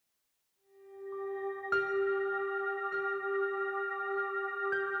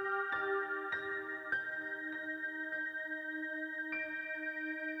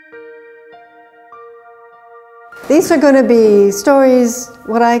These are going to be stories,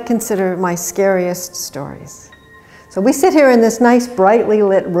 what I consider my scariest stories. So we sit here in this nice brightly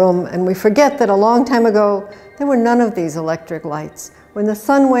lit room and we forget that a long time ago there were none of these electric lights. When the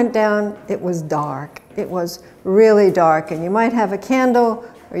sun went down, it was dark. It was really dark, and you might have a candle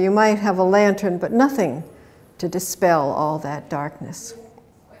or you might have a lantern, but nothing to dispel all that darkness.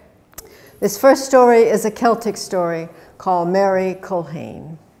 This first story is a Celtic story called Mary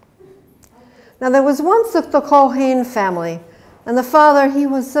Culhane. Now there was once the Culhane family, and the father, he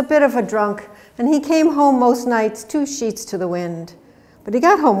was a bit of a drunk, and he came home most nights 2 sheets to the wind. But he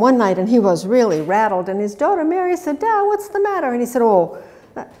got home one night and he was really rattled, and his daughter Mary said, "Dad, what's the matter?" And he said, "Oh,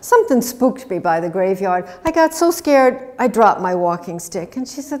 something spooked me by the graveyard. I got so scared I dropped my walking stick." And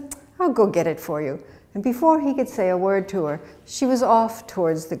she said, "I'll go get it for you." And before he could say a word to her, she was off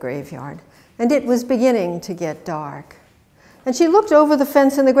towards the graveyard, and it was beginning to get dark. And she looked over the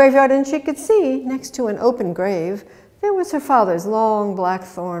fence in the graveyard and she could see, next to an open grave, there was her father's long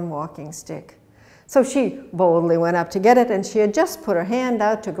blackthorn walking stick. So she boldly went up to get it, and she had just put her hand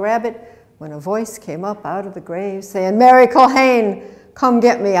out to grab it when a voice came up out of the grave saying, "Mary Culhane, come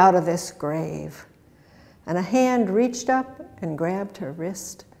get me out of this grave." And a hand reached up and grabbed her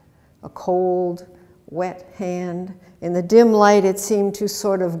wrist, a cold, wet hand. In the dim light, it seemed to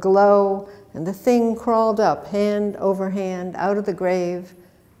sort of glow, and the thing crawled up, hand over hand, out of the grave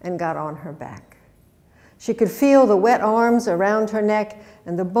and got on her back. She could feel the wet arms around her neck,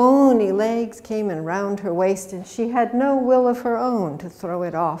 and the bony legs came in round her waist, and she had no will of her own to throw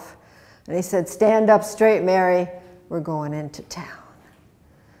it off. And he said, "Stand up straight, Mary, we're going into town."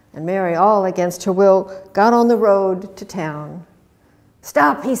 And Mary, all against her will, got on the road to town.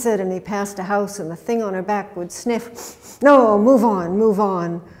 "Stop," he said, and he passed a house, and the thing on her back would sniff. "No, move on, move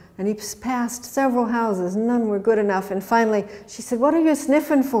on." And he passed several houses, none were good enough, and finally she said, "What are you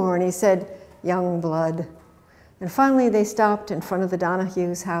sniffing for?" And he said, "Young blood." And finally they stopped in front of the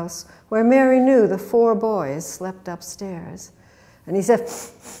Donahue's house, where Mary knew the 4 boys slept upstairs. And he said,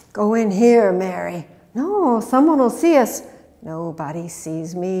 "Go in here, Mary." "No, someone will see us." "Nobody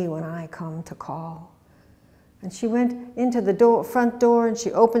sees me when I come to call." And she went into the front door, and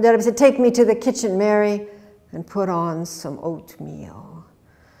she opened it up and said, "Take me to the kitchen, Mary, and put on some oatmeal."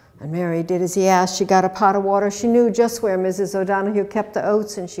 And Mary did as he asked. She got a pot of water. She knew just where Mrs. O'Donoghue kept the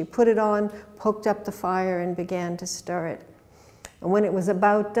oats, and she put it on, poked up the fire, and began to stir it. And when it was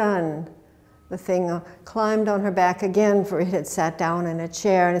about done, the thing climbed on her back again, for it had sat down in a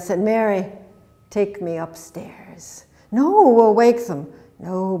chair, and it said, "Mary, take me upstairs." "No, we'll wake them."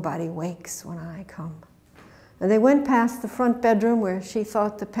 "Nobody wakes when I come." And they went past the front bedroom where she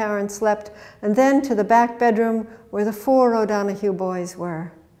thought the parents slept, and then to the back bedroom where the 4 O'Donoghue boys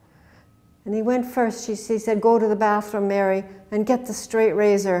were. And he went first. She said, "Go to the bathroom, Mary, and get the straight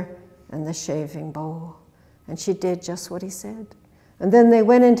razor and the shaving bowl." And she did just what he said. And then they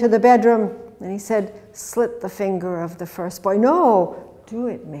went into the bedroom, and he said, "Slit the finger of the first boy." "No, do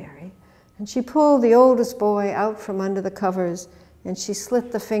it, Mary." And she pulled the oldest boy out from under the covers, and she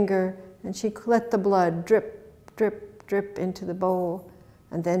slit the finger, and she let the blood drip, drip, drip into the bowl.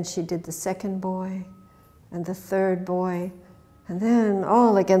 And then she did the second boy and the third boy. And then,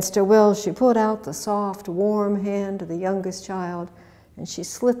 all against her will, she put out the soft, warm hand of the youngest child, and she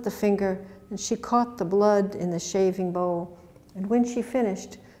slit the finger, and she caught the blood in the shaving bowl. And when she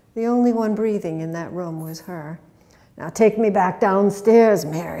finished, the only one breathing in that room was her. "Now take me back downstairs,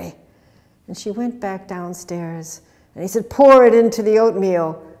 Mary." And she went back downstairs, and he said, "Pour it into the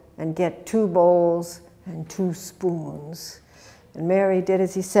oatmeal, and get 2 bowls and 2 spoons. And Mary did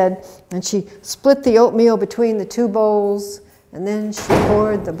as he said, and she split the oatmeal between the 2 bowls, and then she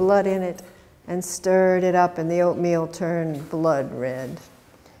poured the blood in it and stirred it up, and the oatmeal turned blood red.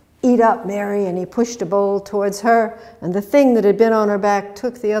 "Eat up, Mary," and he pushed a bowl towards her, and the thing that had been on her back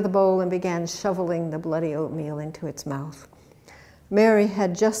took the other bowl and began shoveling the bloody oatmeal into its mouth. Mary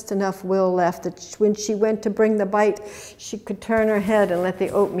had just enough will left that when she went to bring the bite, she could turn her head and let the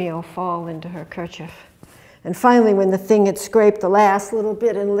oatmeal fall into her kerchief. And finally, when the thing had scraped the last little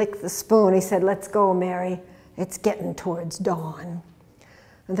bit and licked the spoon, he said, "Let's go, Mary. It's getting towards dawn."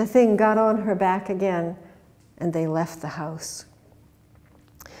 And the thing got on her back again, and they left the house.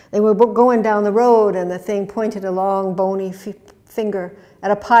 They were going down the road, and the thing pointed a long, bony finger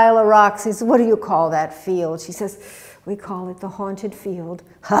at a pile of rocks. He said, "What do you call that field?" She says, "We call it the haunted field."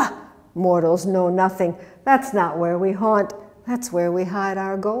 "Ha! Mortals know nothing. That's not where we haunt. That's where we hide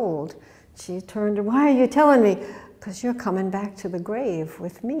our gold." She turned, "Why are you telling me?" "Because you're coming back to the grave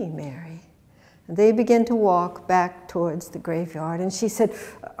with me, Mary." And they began to walk back towards the graveyard. And she said,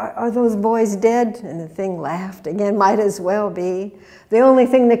 are those boys dead? And the thing laughed again, might as well be. The only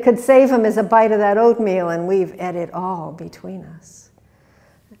thing that could save them is a bite of that oatmeal, and we've ate it all between us.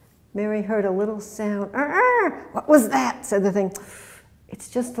 Mary heard a little sound. What was that? Said the thing. It's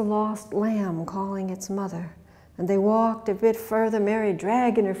just a lost lamb calling its mother. And they walked a bit further, Mary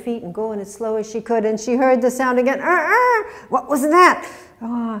dragging her feet and going as slow as she could, and she heard the sound again. What was that?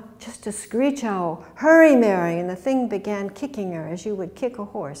 Oh, just a screech owl. Hurry, Mary. And the thing began kicking her as you would kick a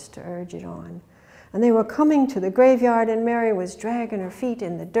horse to urge it on. And they were coming to the graveyard, and Mary was dragging her feet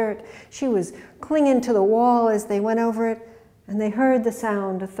in the dirt. She was clinging to the wall as they went over it, and they heard the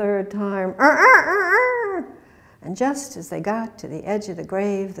sound a third time. And just as they got to the edge of the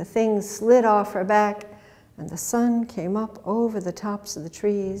grave, the thing slid off her back, and the sun came up over the tops of the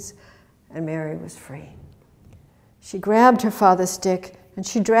trees, and Mary was free. She grabbed her father's stick, and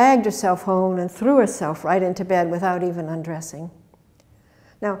she dragged herself home and threw herself right into bed without even undressing.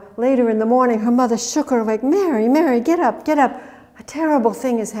 Now, later in the morning, her mother shook her awake. Mary, Mary, get up, get up. A terrible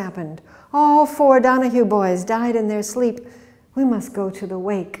thing has happened. All 4 Donahue boys died in their sleep. We must go to the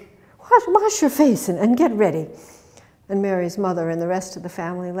wake. Wash your face and get ready. And Mary's mother and the rest of the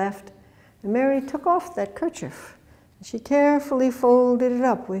family left. And Mary took off that kerchief. And she carefully folded it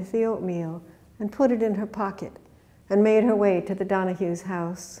up with the oatmeal and put it in her pocket and made her way to the Donahue's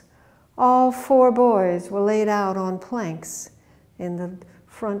house. All 4 boys were laid out on planks in the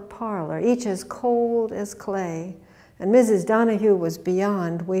front parlor, each as cold as clay. And Mrs. Donahue was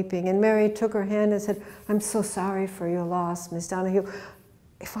beyond weeping. And Mary took her hand and said, I'm so sorry for your loss, Miss Donahue.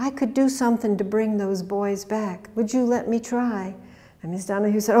 If I could do something to bring those boys back, would you let me try? And Miss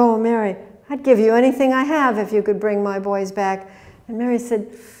Donahue said, oh, Mary, I'd give you anything I have if you could bring my boys back. And Mary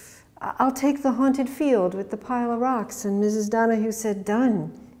said, I'll take the haunted field with the pile of rocks. And Mrs. Donahue said,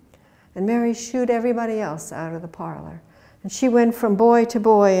 done. And Mary shooed everybody else out of the parlor. And she went from boy to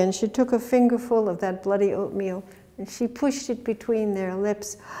boy, and she took a fingerful of that bloody oatmeal, and she pushed it between their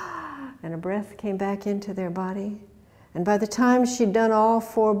lips, and a breath came back into their body. And by the time she'd done all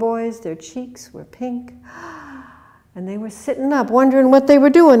 4 boys, their cheeks were pink, and they were sitting up, wondering what they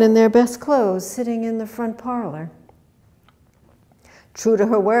were doing in their best clothes, sitting in the front parlor. True to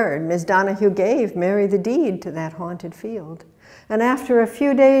her word, Miss Donahue gave Mary the deed to that haunted field. And after a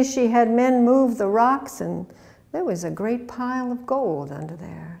few days, she had men move the rocks, and there was a great pile of gold under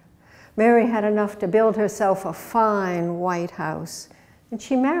there. Mary had enough to build herself a fine white house, and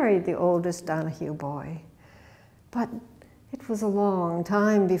she married the oldest Donahue boy. But it was a long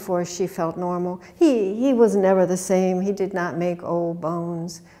time before she felt normal. He was never the same. He did not make old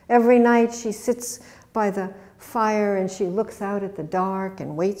bones. Every night she sits by the fire and she looks out at the dark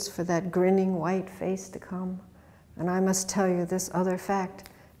and waits for that grinning white face to come. And I must tell you this other fact,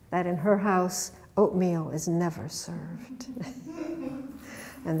 that in her house, oatmeal is never served.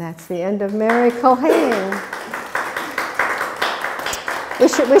 And that's the end of Mary Culhane.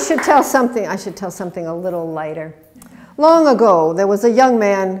 We should tell something, I should tell something a little lighter. Long ago, there was a young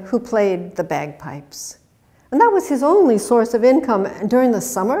man who played the bagpipes. And that was his only source of income. And during the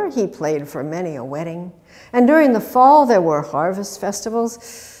summer, he played for many a wedding. And during the fall, there were harvest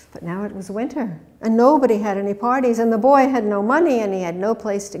festivals. But now it was winter, and nobody had any parties, and the boy had no money, and he had no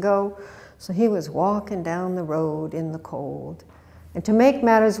place to go. So he was walking down the road in the cold. And to make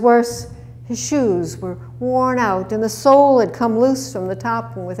matters worse, his shoes were worn out, and the sole had come loose from the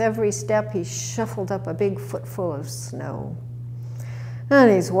top, and with every step, he shuffled up a big footful of snow.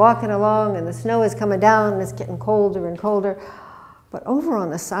 And he's walking along, and the snow is coming down, and it's getting colder and colder. But over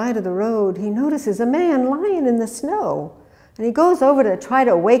on the side of the road, he notices a man lying in the snow. And he goes over to try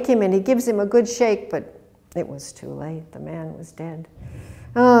to wake him, and he gives him a good shake, but it was too late. The man was dead.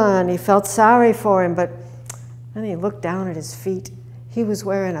 Oh, and he felt sorry for him, but then he looked down at his feet. He was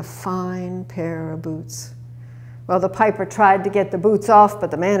wearing a fine pair of boots. Well, the piper tried to get the boots off, but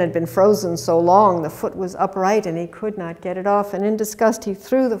the man had been frozen so long the foot was upright and he could not get it off. And in disgust, he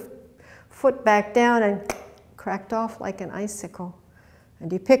threw the foot back down and cracked off like an icicle.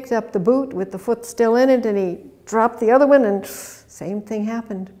 And he picked up the boot with the foot still in it, and he dropped the other one, and same thing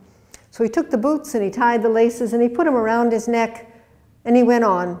happened. So he took the boots and he tied the laces and he put them around his neck, and he went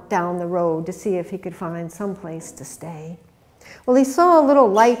on down the road to see if he could find some place to stay. Well, he saw a little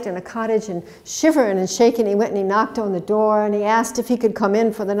light in a cottage, and shivering and shaking, he went and he knocked on the door, and he asked if he could come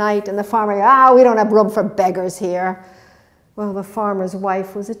in for the night, and the farmer, we don't have room for beggars here. Well, the farmer's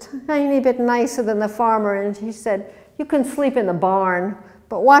wife was a tiny bit nicer than the farmer, and she said, you can sleep in the barn,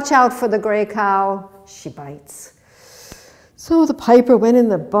 but watch out for the gray cow, she bites. So the piper went in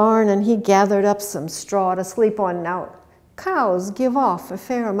the barn, and he gathered up some straw to sleep on. Now, cows give off a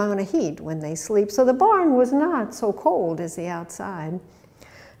fair amount of heat when they sleep, so the barn was not so cold as the outside.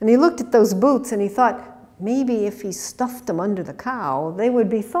 And he looked at those boots and he thought, maybe if he stuffed them under the cow, they would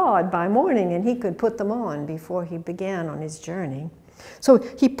be thawed by morning and he could put them on before he began on his journey. So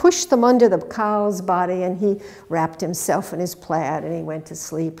he pushed them under the cow's body and he wrapped himself in his plaid and he went to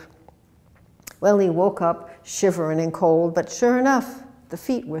sleep. Well, he woke up shivering and cold, but sure enough, the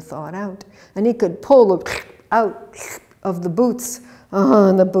feet were thawed out and he could pull out of the boots.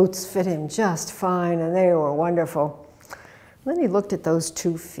 And the boots fit him just fine and they were wonderful. Then he looked at those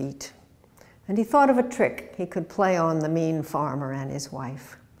 2 feet. And he thought of a trick he could play on the mean farmer and his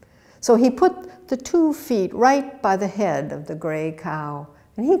wife. So he put the 2 feet right by the head of the gray cow,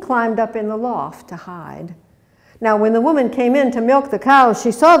 and he climbed up in the loft to hide. Now, when the woman came in to milk the cow,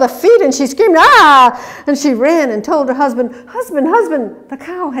 she saw the feet and she screamed, "Ah!" And she ran and told her husband, "Husband, husband, the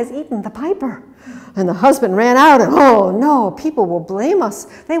cow has eaten the piper." And the husband ran out and, "Oh no, people will blame us.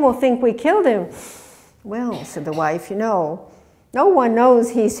 They will think we killed him." "Well," said the wife, "you know, no one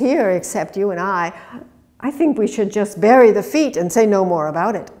knows he's here except you and I. I think we should just bury the feet and say no more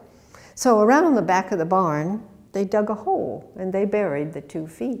about it." So around the back of the barn, they dug a hole and they buried the 2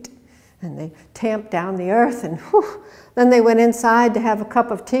 feet. And they tamped down the earth and whew, then they went inside to have a cup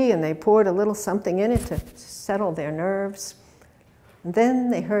of tea and they poured a little something in it to settle their nerves. And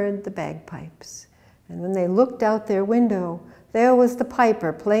then they heard the bagpipes. And when they looked out their window, there was the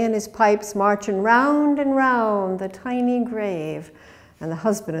piper playing his pipes, marching round and round the tiny grave. And the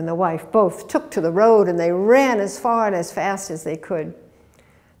husband and the wife both took to the road and they ran as far and as fast as they could.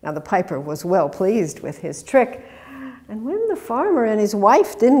 Now the piper was well pleased with his trick. And when the farmer and his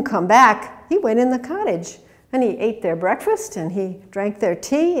wife didn't come back, he went in the cottage and he ate their breakfast and he drank their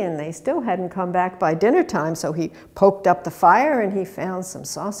tea and they still hadn't come back by dinner time. So he poked up the fire and he found some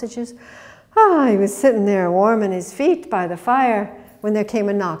sausages. He was sitting there warming his feet by the fire when there came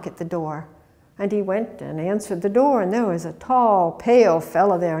a knock at the door. And he went and answered the door, and there was a tall, pale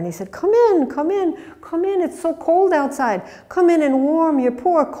fellow there. And he said, "Come in, come in, come in. It's so cold outside. Come in and warm your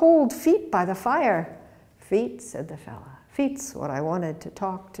poor cold feet by the fire." "Feet," said the fella. "Feet's what I wanted to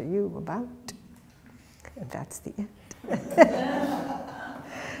talk to you about." And that's the end.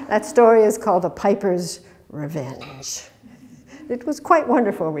 That story is called The Piper's Revenge. It was quite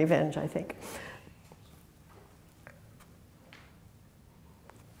wonderful revenge, I think.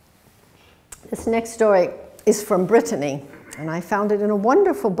 This next story is from Brittany, and I found it in a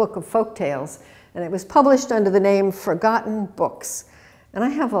wonderful book of folk tales, and it was published under the name Forgotten Books. And I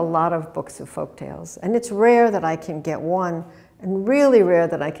have a lot of books of folk tales, and it's rare that I can get one, and really rare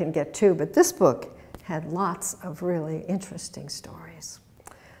that I can get 2, but this book had lots of really interesting stories.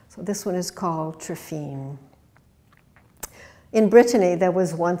 So this one is called Tryphene. In Brittany, there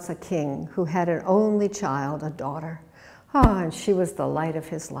was once a king who had an only child, a daughter. And she was the light of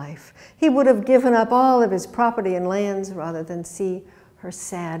his life. He would have given up all of his property and lands rather than see her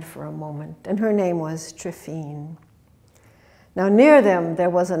sad for a moment. And her name was Tryphene. Now near them, there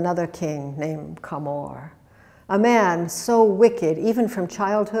was another king named Comor, a man so wicked, even from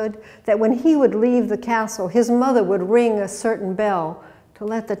childhood, that when he would leave the castle, his mother would ring a certain bell to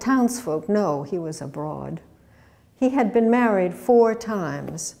let the townsfolk know he was abroad. He had been married 4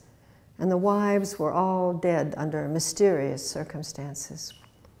 times, and the wives were all dead under mysterious circumstances.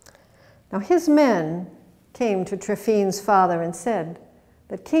 Now his men came to Tryphene's father and said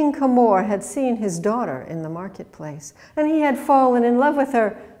that King Comor had seen his daughter in the marketplace, and he had fallen in love with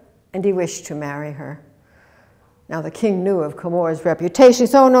her, and he wished to marry her. Now the king knew of Comor's reputation.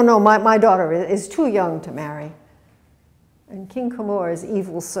 He said, "Oh, no, my daughter is too young to marry." And King Comor's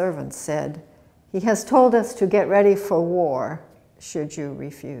evil servants said, "He has told us to get ready for war, should you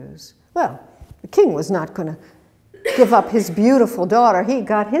refuse." Well, the king was not going to give up his beautiful daughter. He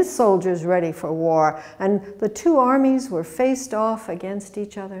got his soldiers ready for war, and the 2 armies were faced off against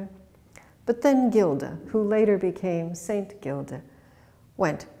each other. But then Gilda, who later became Saint Gilda,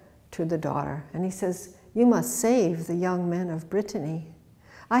 went to the daughter, and he says, "You must save the young men of Brittany.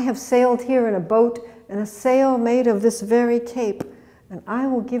 I have sailed here in a boat and a sail made of this very cape, and I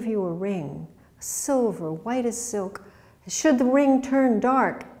will give you a ring, silver, white as silk. Should the ring turn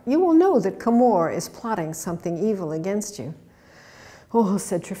dark, you will know that Comor is plotting something evil against you." "Oh,"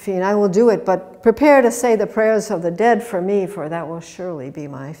 said Tryphene, "I will do it, but prepare to say the prayers of the dead for me, for that will surely be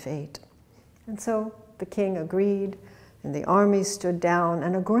my fate." And so the king agreed, and the army stood down,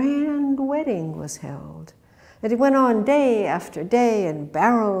 and a grand wedding was held. And it went on day after day, and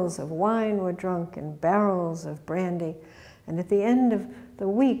barrels of wine were drunk, and barrels of brandy. And at the end of the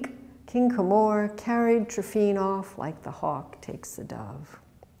week, King Comor carried Tryphene off like the hawk takes the dove.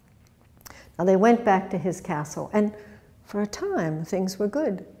 Now they went back to his castle, and For a time, things were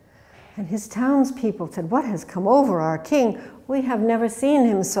good. And his townspeople said, "What has come over our king? We have never seen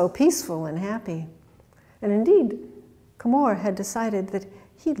him so peaceful and happy." And indeed, Comor had decided that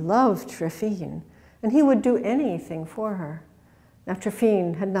he loved Tryphene, and he would do anything for her. Now,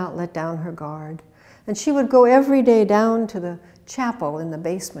 Tryphene had not let down her guard, and she would go every day down to the chapel in the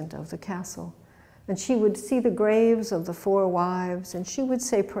basement of the castle, and she would see the graves of the 4 wives, and she would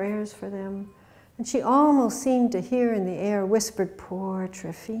say prayers for them, and she almost seemed to hear in the air whispered, "Poor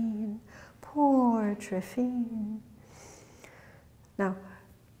Tryphene, poor Tryphene." Now,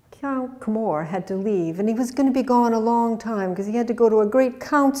 Count Comor had to leave, and he was going to be gone a long time because he had to go to a great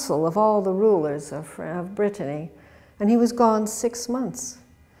council of all the rulers of Brittany, and he was gone 6 months.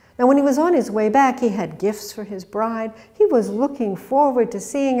 Now, when he was on his way back, he had gifts for his bride. He was looking forward to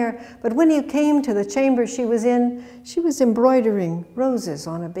seeing her, but when he came to the chamber she was in, she was embroidering roses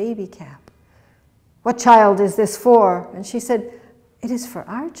on a baby cap. "What child is this for?" And she said, "It is for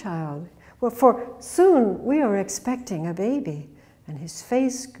our child. Well, for soon we are expecting a baby." And his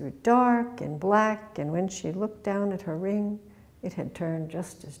face grew dark and black, and when she looked down at her ring, it had turned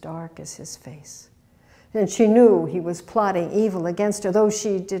just as dark as his face. And she knew he was plotting evil against her, though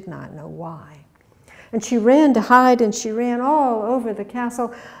she did not know why. And she ran to hide, and she ran all over the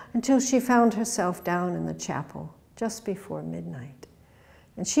castle until she found herself down in the chapel just before midnight.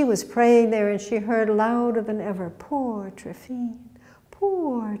 And she was praying there, and she heard louder than ever, "Poor Tryphene,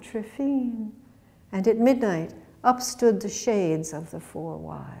 poor Tryphene." And at midnight, up stood the shades of the 4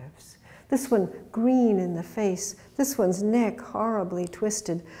 wives. This one green in the face, this one's neck horribly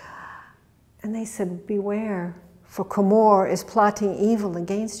twisted. And they said, "Beware, for Comor is plotting evil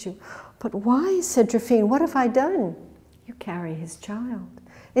against you." "But why?" said Tryphene. "What have I done?" "You carry his child.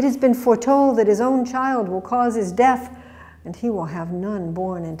 It has been foretold that his own child will cause his death, and he will have none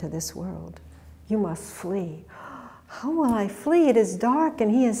born into this world. You must flee." "How will I flee? It is dark,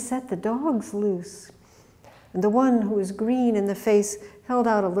 and he has set the dogs loose." And the one who was green in the face held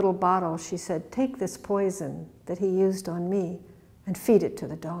out a little bottle. She said, "Take this poison that he used on me and feed it to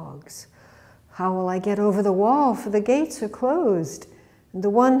the dogs." "How will I get over the wall, for the gates are closed?" And the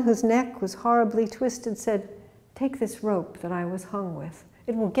one whose neck was horribly twisted said, "Take this rope that I was hung with.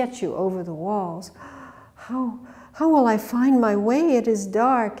 It will get you over the walls." How will I find my way? It is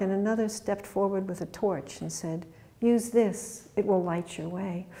dark." And another stepped forward with a torch and said, "Use this. It will light your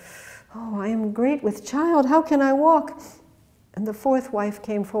way." "Oh, I am great with child. How can I walk?" And the 4th wife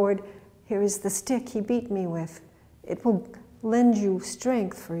came forward. "Here is the stick he beat me with. It will lend you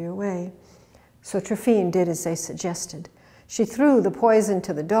strength for your way." So Tryphene did as they suggested. She threw the poison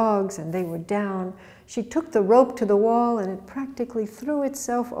to the dogs, and they were down. She took the rope to the wall, and it practically threw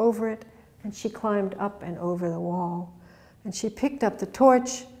itself over it, and she climbed up and over the wall. And she picked up the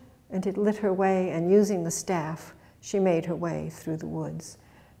torch, and it lit her way, and using the staff, she made her way through the woods.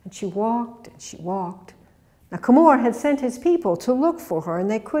 And she walked, and she walked. Now Comor had sent his people to look for her,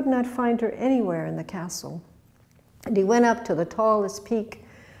 and they could not find her anywhere in the castle. And he went up to the tallest peak,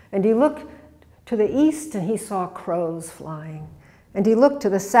 and he looked to the east, and he saw crows flying. And he looked to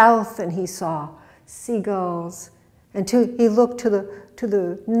the south, and he saw seagulls. And he looked to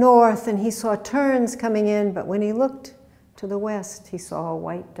the north, and he saw terns coming in. But when he looked to the west, he saw a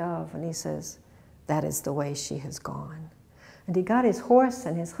white dove, and he says, "That is the way she has gone." And he got his horse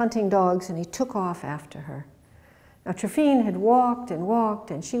and his hunting dogs, and he took off after her. Now Tryphene had walked,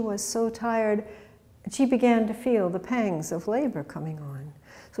 and she was so tired, and she began to feel the pangs of labor coming on.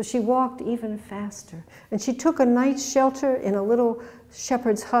 So she walked even faster, and she took a night's shelter in a little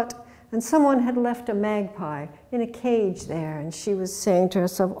shepherd's hut, and someone had left a magpie in a cage there, and she was saying to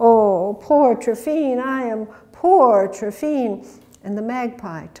herself, "Oh, poor Tryphene, I am poor Tryphene." And the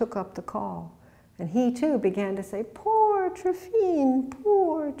magpie took up the call, and he too began to say, "Poor Tryphene,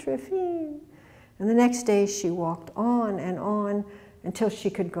 poor Tryphene." And the next day she walked on until she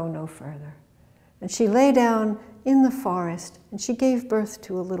could go no further. And she lay down in the forest, and she gave birth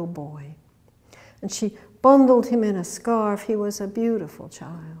to a little boy. And she bundled him in a scarf. He was a beautiful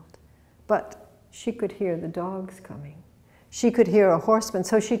child. But she could hear the dogs coming. She could hear a horseman.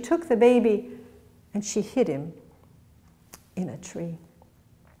 So she took the baby and she hid him in a tree.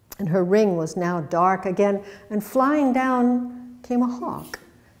 And her ring was now dark again, and flying down came a hawk.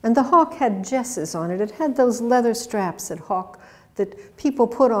 And the hawk had jesses on it. It had those leather straps that people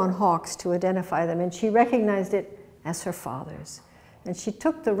put on hawks to identify them, and she recognized it as her father's. And she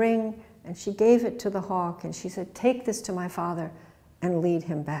took the ring and she gave it to the hawk, and she said, "Take this to my father and lead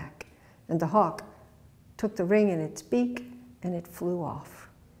him back." And the hawk took the ring in its beak and it flew off.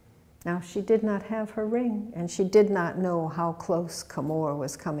 Now she did not have her ring, and she did not know how close Comor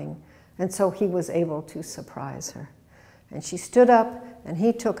was coming, and so he was able to surprise her. And she stood up, and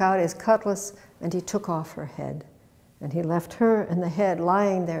he took out his cutlass, and he took off her head. And he left her and the head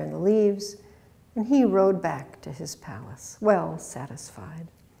lying there in the leaves, and he rode back to his palace, well satisfied.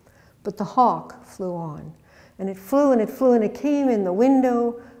 But the hawk flew on, and it flew and it flew, and it came in the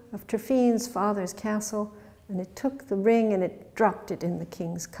window of Tryphine's father's castle, and it took the ring and it dropped it in the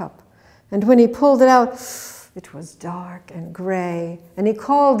king's cup. And when he pulled it out, it was dark and gray. And he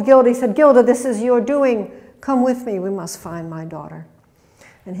called Gilda. He said, "Gilda, this is your doing. Come with me. We must find my daughter."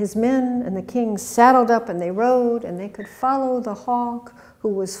 And his men and the king saddled up, and they rode, and they could follow the hawk who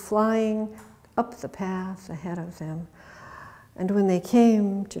was flying up the path ahead of them. And when they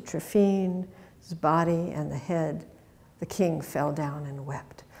came to Tryphine's body and the head, the king fell down and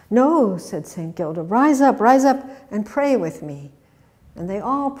wept. "No," said St. Gilda, rise up, and pray with me." And they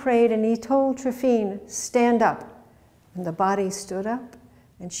all prayed, and he told Tryphine, "Stand up." And the body stood up,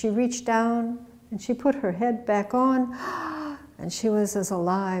 and she reached down, and she put her head back on, and she was as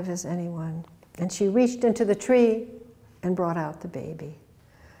alive as anyone. And she reached into the tree and brought out the baby.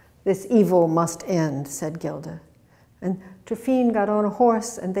 "This evil must end," said Gilda. And Tryphine got on a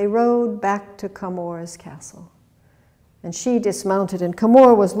horse, and they rode back to Camor's castle. And she dismounted, and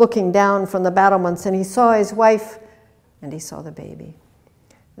Camor was looking down from the battlements, and he saw his wife, and he saw the baby.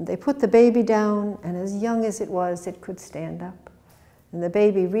 And they put the baby down, and as young as it was, it could stand up. And the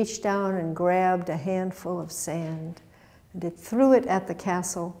baby reached down and grabbed a handful of sand, and it threw it at the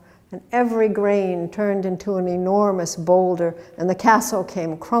castle, and every grain turned into an enormous boulder, and the castle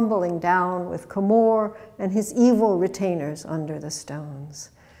came crumbling down with Camor and his evil retainers under the stones.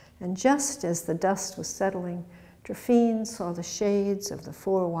 And just as the dust was settling, Tryphine saw the shades of the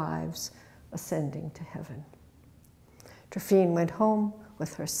 4 wives ascending to heaven. Tryphine went home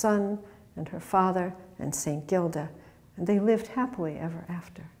with her son and her father and St. Gilda, and they lived happily ever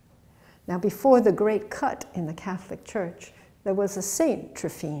after. Now, before the great cut in the Catholic Church, there was a Saint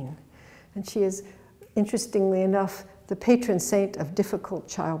Tryphine, and she is, interestingly enough, the patron saint of difficult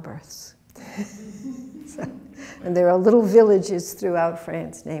childbirths. And there are little villages throughout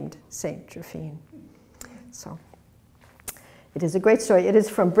France named Saint Tryphine. So, it is a great story. It is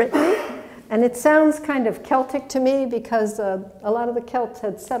from Brittany, and it sounds kind of Celtic to me because a lot of the Celts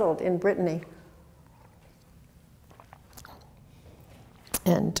had settled in Brittany.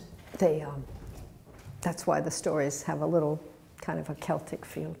 And that's why the stories have a little kind of a Celtic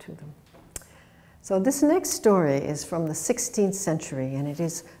feel to them. So this next story is from the 16th century, and it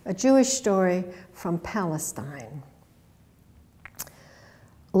is a Jewish story from Palestine.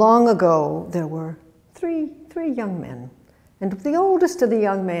 Long ago, there were three young men, and the oldest of the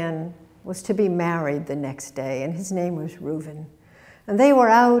young men was to be married the next day, and his name was Reuben. And they were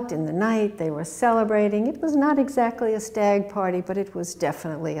out in the night, they were celebrating. It was not exactly a stag party, but it was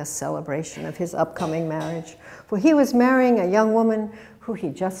definitely a celebration of his upcoming marriage. For he was marrying a young woman who he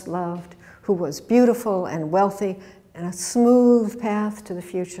just loved, who was beautiful and wealthy, and a smooth path to the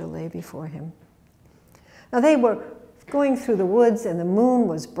future lay before him. Now they were going through the woods, and the moon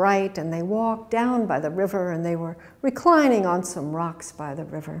was bright, and they walked down by the river, and they were reclining on some rocks by the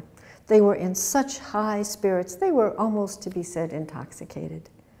river. They were in such high spirits, they were almost to be said intoxicated.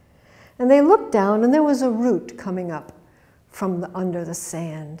 And they looked down, and there was a root coming up from under the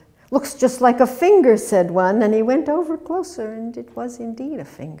sand. "Looks just like a finger," said one, and he went over closer, and it was indeed a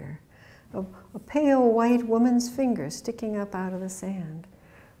finger. A pale white woman's finger sticking up out of the sand.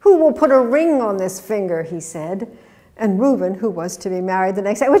 "Who will put a ring on this finger?" he said. And Reuben, who was to be married the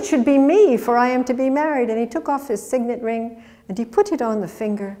next day, "It should be me, for I am to be married." And he took off his signet ring, and he put it on the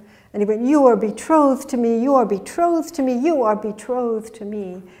finger, and he went, "You are betrothed to me, you are betrothed to me, you are betrothed to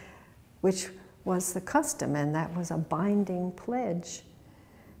me," which was the custom, and that was a binding pledge.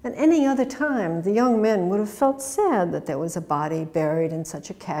 And any other time, the young men would have felt sad that there was a body buried in such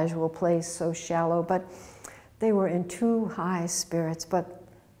a casual place, so shallow, but they were in too high spirits. But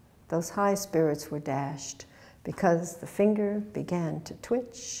those high spirits were dashed because the finger began to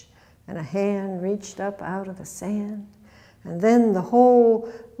twitch, and a hand reached up out of the sand, and then the whole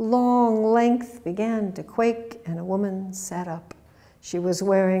long length began to quake, and a woman sat up. She was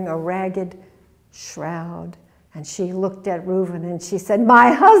wearing a ragged shroud, and she looked at Reuben and she said,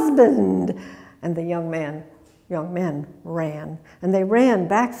 "My husband!" And the young men ran. And they ran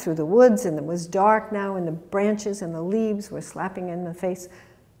back through the woods, and it was dark now, and the branches and the leaves were slapping in the face,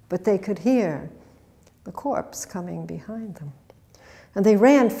 but they could hear the corpse coming behind them. And they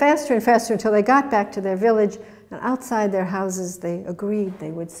ran faster and faster until they got back to their village, and outside their houses they agreed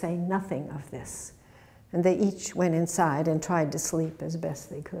they would say nothing of this. And they each went inside and tried to sleep as best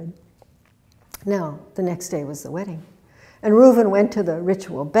they could. Now, the next day was the wedding. And Reuben went to the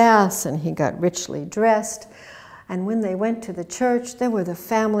ritual baths, and he got richly dressed. And when they went to the church, there were the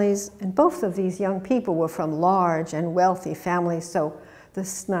families, and both of these young people were from large and wealthy families, so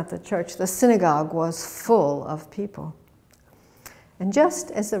this, not the church, the synagogue was full of people. And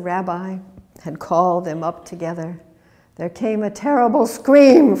just as the rabbi had called them up together, there came a terrible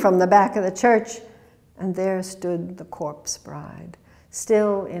scream from the back of the church, and there stood the corpse bride,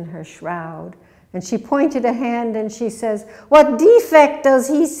 still in her shroud. And she pointed a hand and she says, "What defect does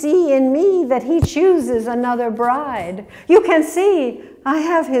he see in me that he chooses another bride? You can see I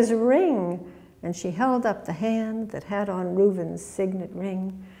have his ring." And she held up the hand that had on Reuben's signet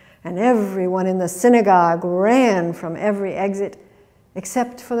ring. And everyone in the synagogue ran from every exit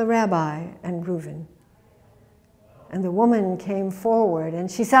except for the rabbi and Reuben. And the woman came forward and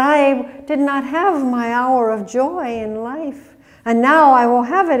she said, "I did not have my hour of joy in life, and now I will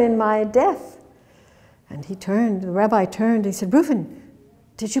have it in my death." And he turned, the rabbi turned, he said, "Reuben,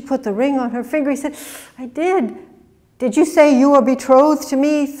 did you put the ring on her finger?" He said, "I did." "Did you say you were betrothed to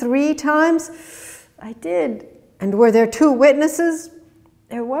me 3 times?" "I did." "And were there 2 witnesses?"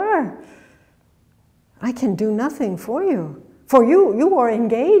 "There were." "I can do nothing for you, for you are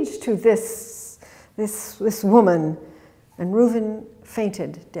engaged to this woman." And Reuben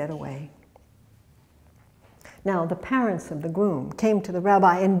fainted dead away. Now the parents of the groom came to the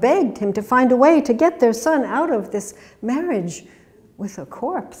rabbi and begged him to find a way to get their son out of this marriage with a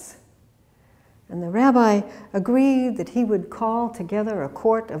corpse. And the rabbi agreed that he would call together a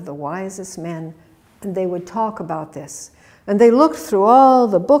court of the wisest men, and they would talk about this. And they looked through all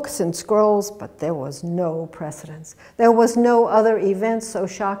the books and scrolls, but there was no precedence. There was no other event so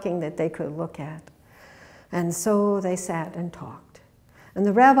shocking that they could look at. And so they sat and talked. And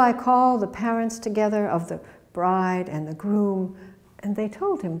the rabbi called the parents together of the bride and the groom, and they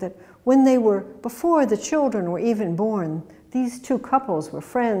told him that before the children were even born, these 2 couples were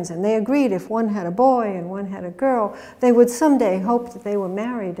friends, and they agreed if one had a boy and one had a girl, they would someday hope that they were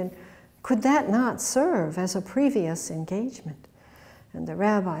married, and could that not serve as a previous engagement? And the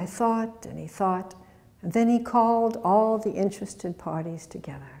rabbi thought, and he thought, and then he called all the interested parties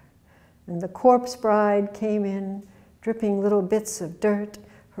together. And the corpse bride came in, dripping little bits of dirt,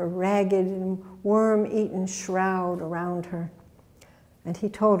 her ragged and worm-eaten shroud around her. And he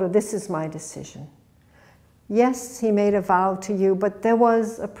told her, "This is my decision. Yes, he made a vow to you, but there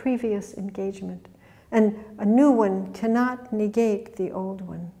was a previous engagement, and a new one cannot negate the old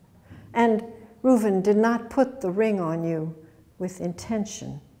one. And Reuben did not put the ring on you with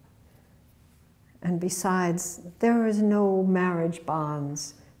intention. And besides, there is no marriage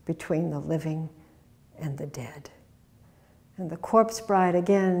bonds between the living and the dead." And the corpse bride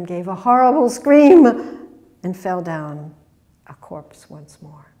again gave a horrible scream and fell down a corpse once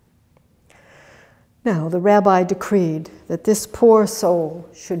more. Now the rabbi decreed that this poor soul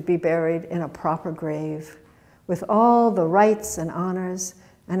should be buried in a proper grave with all the rights and honors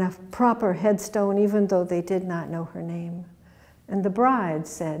and a proper headstone, even though they did not know her name. And the bride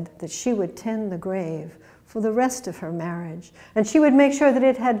said that she would tend the grave for the rest of her marriage, and she would make sure that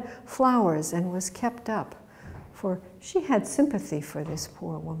it had flowers and was kept up, for she had sympathy for this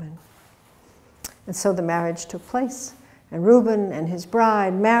poor woman. And so the marriage took place, and Reuben and his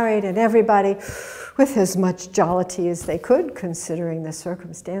bride married, and everybody, with as much jollity as they could, considering the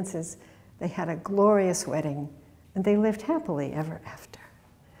circumstances, they had a glorious wedding, and they lived happily ever after.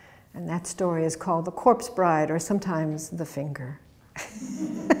 And that story is called The Corpse Bride, or sometimes The Finger.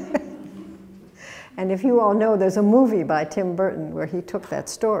 And if you all know, there's a movie by Tim Burton where he took that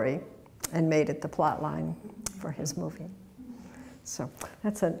story and made it the plot line for his movie. So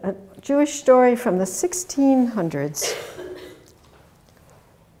that's a Jewish story from the 1600s.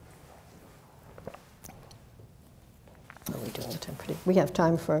 What are we doing? We have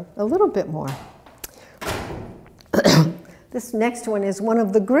time for a little bit more. This next one is one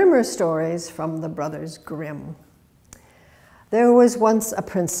of the grimmer stories from the Brothers Grimm. There was once a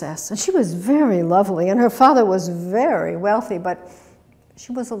princess, and she was very lovely, and her father was very wealthy, but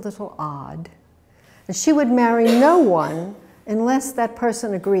she was a little odd. And she would marry no one unless that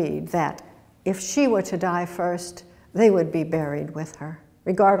person agreed that if she were to die first, they would be buried with her,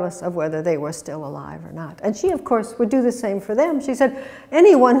 regardless of whether they were still alive or not. And she, of course, would do the same for them. She said,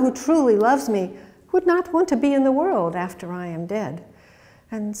 "Anyone who truly loves me would not want to be in the world after I am dead."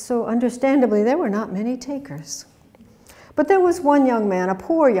 And so, understandably, there were not many takers. But there was one young man, a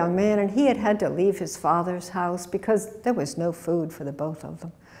poor young man, and he had had to leave his father's house because there was no food for the both of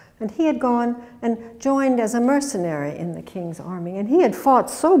them. And he had gone and joined as a mercenary in the king's army. And he had fought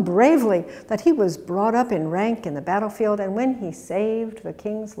so bravely that he was brought up in rank in the battlefield. And when he saved the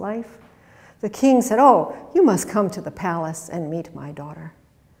king's life, the king said, "Oh, you must come to the palace and meet my daughter."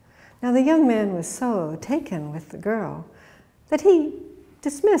 Now the young man was so taken with the girl that he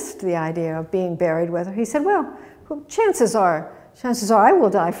dismissed the idea of being buried with her. He said, well, chances are I will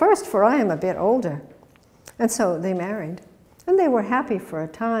die first, for I am a bit older. And so they married. And they were happy for a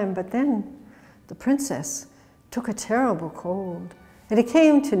time, but then the princess took a terrible cold. And it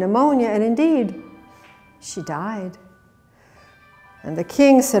came to pneumonia, and indeed, she died. And the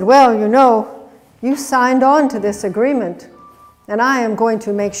king said, well, you know, you signed on to this agreement, and I am going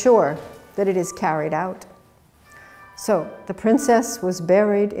to make sure that it is carried out. So the princess was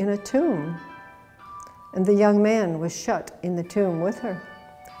buried in a tomb, and the young man was shut in the tomb with her,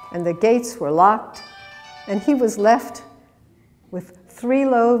 and the gates were locked, and he was left with 3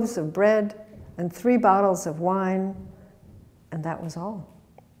 loaves of bread and 3 bottles of wine, and that was all,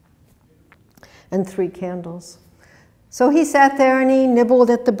 and 3 candles. So he sat there and he nibbled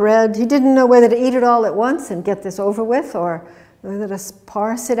at the bread. He didn't know whether to eat it all at once and get this over with, or whether to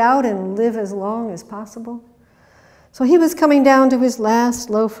parse it out and live as long as possible. So he was coming down to his last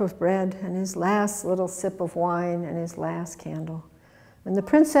loaf of bread and his last little sip of wine and his last candle. And the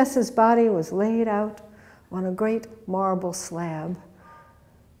princess's body was laid out on a great marble slab.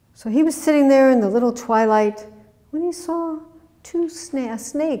 So he was sitting there in the little twilight when he saw a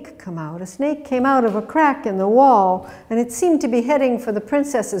snake come out. A snake came out of a crack in the wall, and it seemed to be heading for the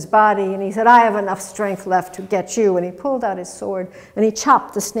princess's body, and he said, I have enough strength left to get you. And he pulled out his sword, and he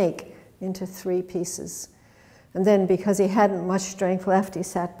chopped the snake into 3 pieces. And then, because he hadn't much strength left, he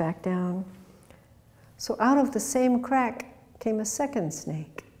sat back down. So out of the same crack came a second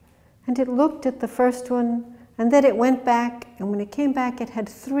snake, and it looked at the first one, and then it went back, and when it came back, it had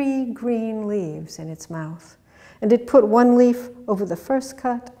 3 green leaves in its mouth. And it put 1 leaf over the first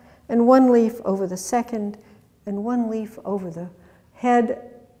cut, and 1 leaf over the second, and 1 leaf over the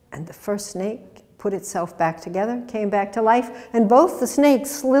head. And the first snake put itself back together, came back to life, and both the snakes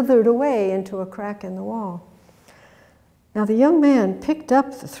slithered away into a crack in the wall. Now the young man picked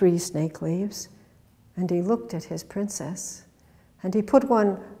up the 3 snake leaves, and he looked at his princess, and he put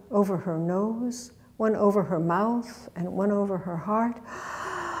 1 over her nose, 1 over her mouth, and 1 over her heart.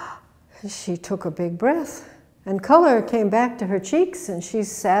 She took a big breath, and color came back to her cheeks, and she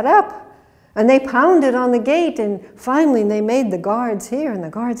sat up. And they pounded on the gate, and finally they made the guards hear, and the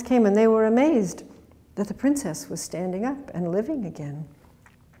guards came, and they were amazed that the princess was standing up and living again.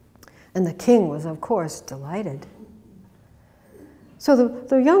 And the king was, of course, delighted. So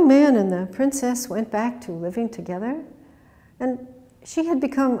the young man and the princess went back to living together, and she had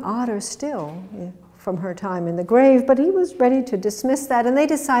become odder still from her time in the grave, but he was ready to dismiss that, and they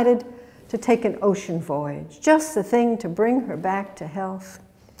decided to take an ocean voyage, just the thing to bring her back to health.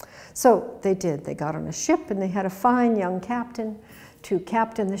 So they did. They got on a ship, and they had a fine young captain to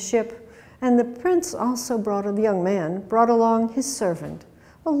captain the ship, and the prince also the young man brought along his servant,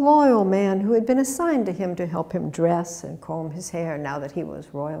 a loyal man who had been assigned to him to help him dress and comb his hair now that he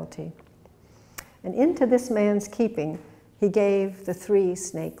was royalty. And into this man's keeping, he gave the 3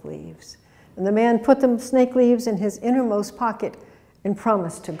 snake leaves. And the man put the snake leaves in his innermost pocket and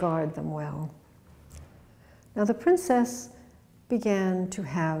promised to guard them well. Now the princess began to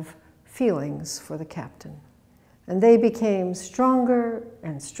have feelings for the captain, and they became stronger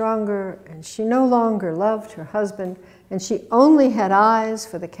and stronger, and she no longer loved her husband, and she only had eyes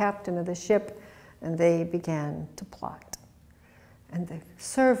for the captain of the ship, and they began to plot. And the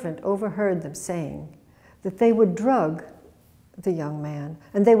servant overheard them saying that they would drug the young man,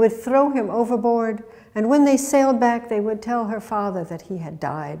 and they would throw him overboard, and when they sailed back, they would tell her father that he had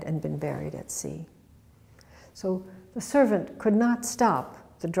died and been buried at sea. So the servant could not stop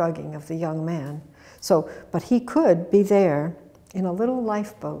the drugging of the young man, but he could be there in a little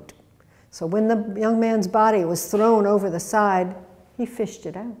lifeboat. So when the young man's body was thrown over the side, he fished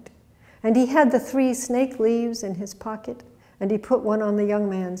it out. And he had the 3 snake leaves in his pocket, and he put 1 on the young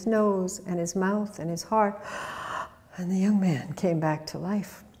man's nose and his mouth and his heart, and the young man came back to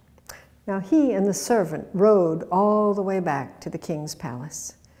life. Now he and the servant rowed all the way back to the king's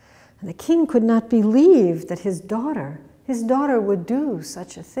palace. And the king could not believe that his daughter would do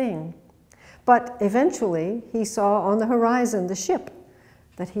such a thing. But eventually he saw on the horizon the ship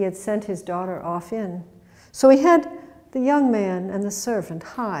that he had sent his daughter off in. So he had the young man and the servant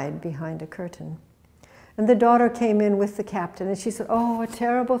hide behind a curtain. And the daughter came in with the captain, and she said, oh, a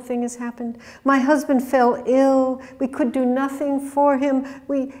terrible thing has happened. My husband fell ill. We could do nothing for him.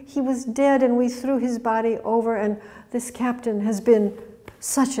 He was dead, and we threw his body over, and this captain has been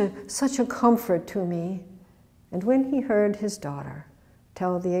such a comfort to me. And when he heard his daughter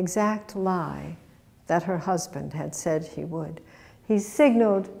tell the exact lie that her husband had said he would, he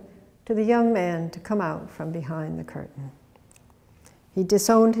signaled to the young man to come out from behind the curtain. He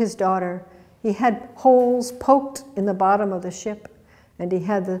disowned his daughter. He had holes poked in the bottom of the ship, and he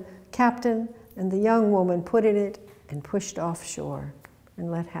had the captain and the young woman put in it and pushed offshore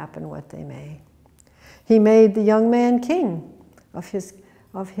and let happen what they may. He made the young man king of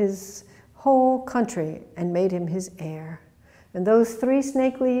his whole country and made him his heir. And those 3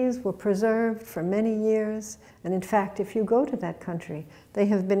 snake leaves were preserved for many years. And in fact, if you go to that country, they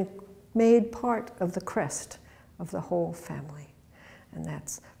have been made part of the crest of the whole family. And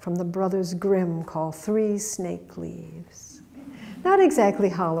that's from the Brothers Grimm, called 3 Snake Leaves. Not exactly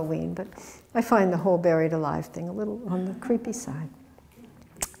Halloween, but I find the whole buried alive thing a little on the creepy side.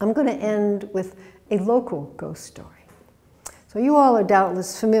 I'm going to end with a local ghost story. So you all are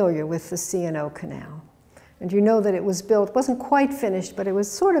doubtless familiar with the C&O Canal. And you know that it was built, wasn't quite finished, but it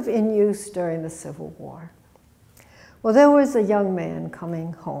was sort of in use during the Civil War. Well, there was a young man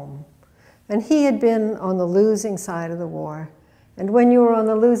coming home, and he had been on the losing side of the war. And when you were on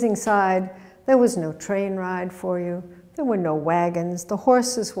the losing side, there was no train ride for you. There were no wagons. The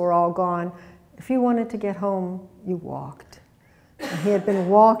horses were all gone. If you wanted to get home, you walked. And he had been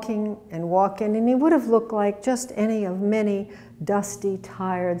walking, and he would have looked like just any of many dusty,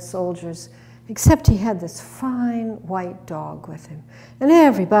 tired soldiers, except he had this fine white dog with him. And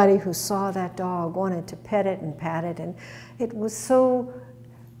everybody who saw that dog wanted to pet it and pat it, and it was so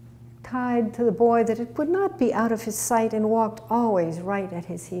tied to the boy that it would not be out of his sight and walked always right at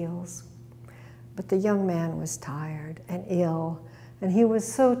his heels. But the young man was tired and ill, and he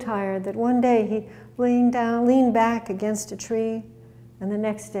was so tired that one day he leaned back against a tree, and the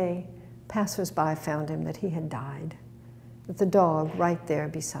next day passers-by found him that he had died, with the dog right there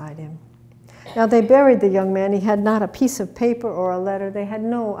beside him. Now they buried the young man. He had not a piece of paper or a letter. They had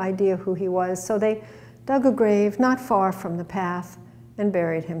no idea who he was, so they dug a grave not far from the path and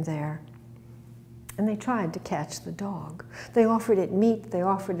buried him there. And they tried to catch the dog. They offered it meat, they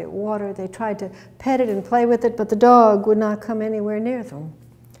offered it water, they tried to pet it and play with it, but the dog would not come anywhere near them.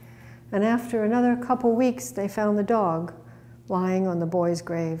 And after another couple weeks, they found the dog lying on the boy's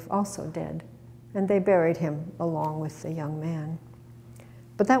grave, also dead, and they buried him along with the young man.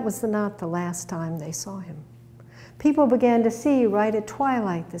 But that was not the last time they saw him. People began to see right at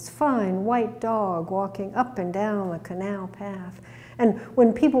twilight this fine white dog walking up and down the canal path. And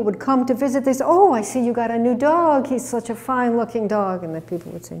when people would come to visit, they said, "Oh, I see you got a new dog. He's such a fine-looking dog." And the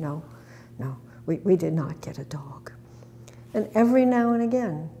people would say, "No, we did not get a dog." And every now and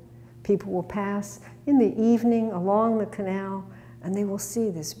again, people will pass in the evening along the canal, and they will see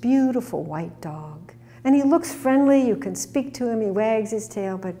this beautiful white dog. And he looks friendly. You can speak to him. He wags his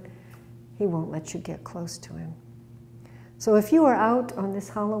tail, but he won't let you get close to him. So if you are out on this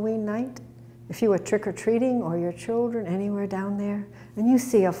Halloween night, if you are trick-or-treating or your children anywhere down there, and you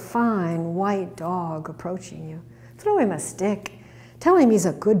see a fine white dog approaching you, throw him a stick. Tell him he's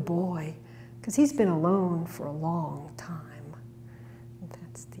a good boy, because he's been alone for a long time. And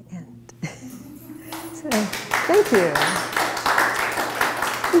that's the end. So, thank you.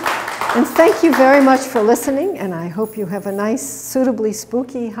 And thank you very much for listening, and I hope you have a nice, suitably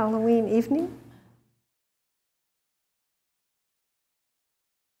spooky Halloween evening.